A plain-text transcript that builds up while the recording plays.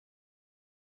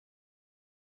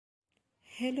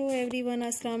Hello everyone,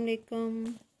 Assalamu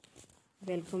alaikum.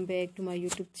 Welcome back to my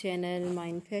YouTube channel,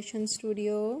 Mind Fashion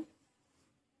Studio.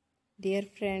 Dear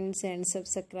friends and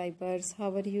subscribers,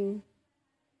 how are you?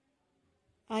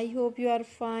 I hope you are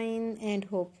fine and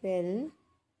hope well.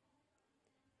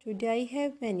 Today I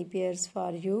have many pairs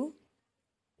for you.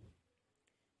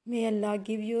 May Allah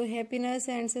give you happiness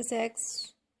and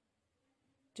success.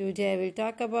 Today I will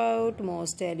talk about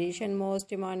most stylish and most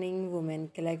demanding women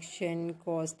collection,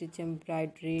 cross-stitch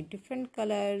embroidery, different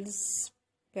colors,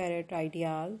 parrot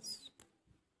ideas.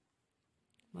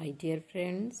 My dear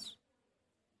friends,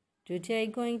 today I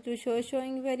am going to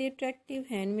showing very attractive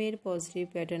handmade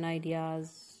positive pattern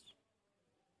ideas.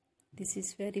 This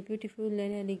is very beautiful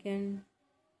and elegant.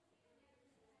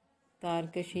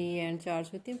 Tarkashi and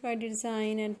charts with embroidery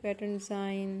design and pattern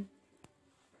design.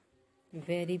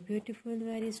 Very beautiful,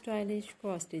 very stylish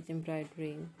cross-stitch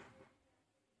embroidery.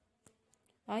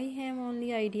 I have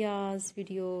only ideas,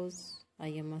 videos.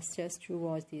 I must just to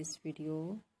watch this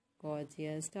video.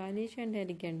 Gorgeous, stylish and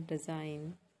elegant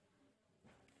design.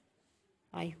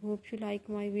 I hope you like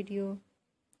my video.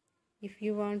 If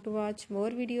you want to watch more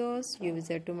videos, you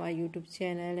visit to my YouTube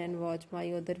channel and watch my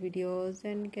other videos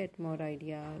and get more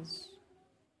ideas.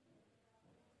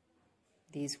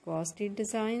 These cross-stitch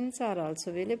designs are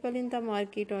also available in the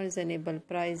market on reasonable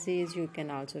prices. You can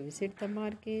also visit the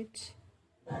market.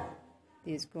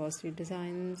 These cross-stitch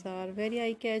designs are very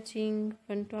eye-catching,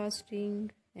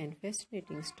 contrasting and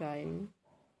fascinating style.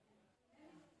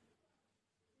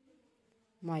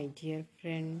 My dear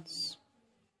friends,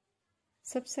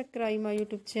 subscribe my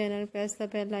YouTube channel, press the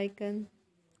bell icon.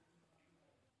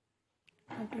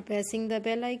 After pressing the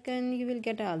bell icon, you will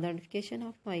get all the notification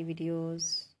of my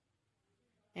videos.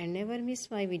 And never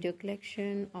miss my video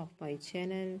collection of my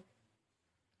channel,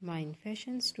 Mind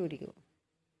Fashion Studio.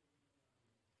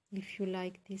 If you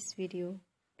like this video,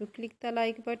 do click the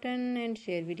like button and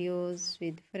share videos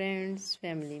with friends,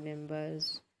 family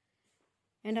members,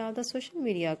 and all the social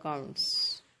media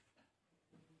accounts.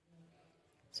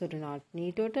 So do not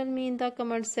need to tell me in the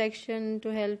comment section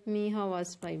to help me how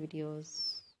was my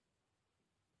videos.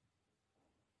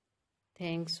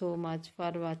 Thanks so much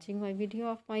for watching my video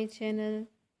of my channel.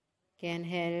 Can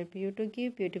help you to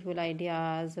give beautiful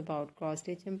ideas about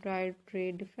cross-stitch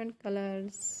embroidery, different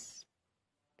colors,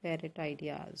 parrot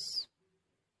ideas.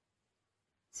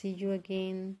 See you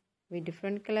again with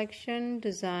different collection,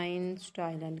 design,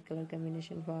 style and color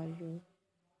combination for you.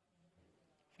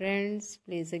 Friends,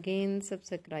 please again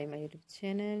subscribe my YouTube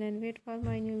channel and wait for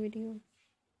my new video.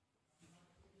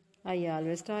 I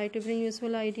always try to bring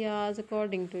useful ideas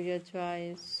according to your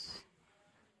choice.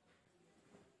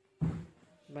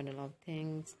 Bundle of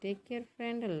things. Take care,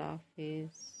 friend. Allah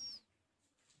Hafiz.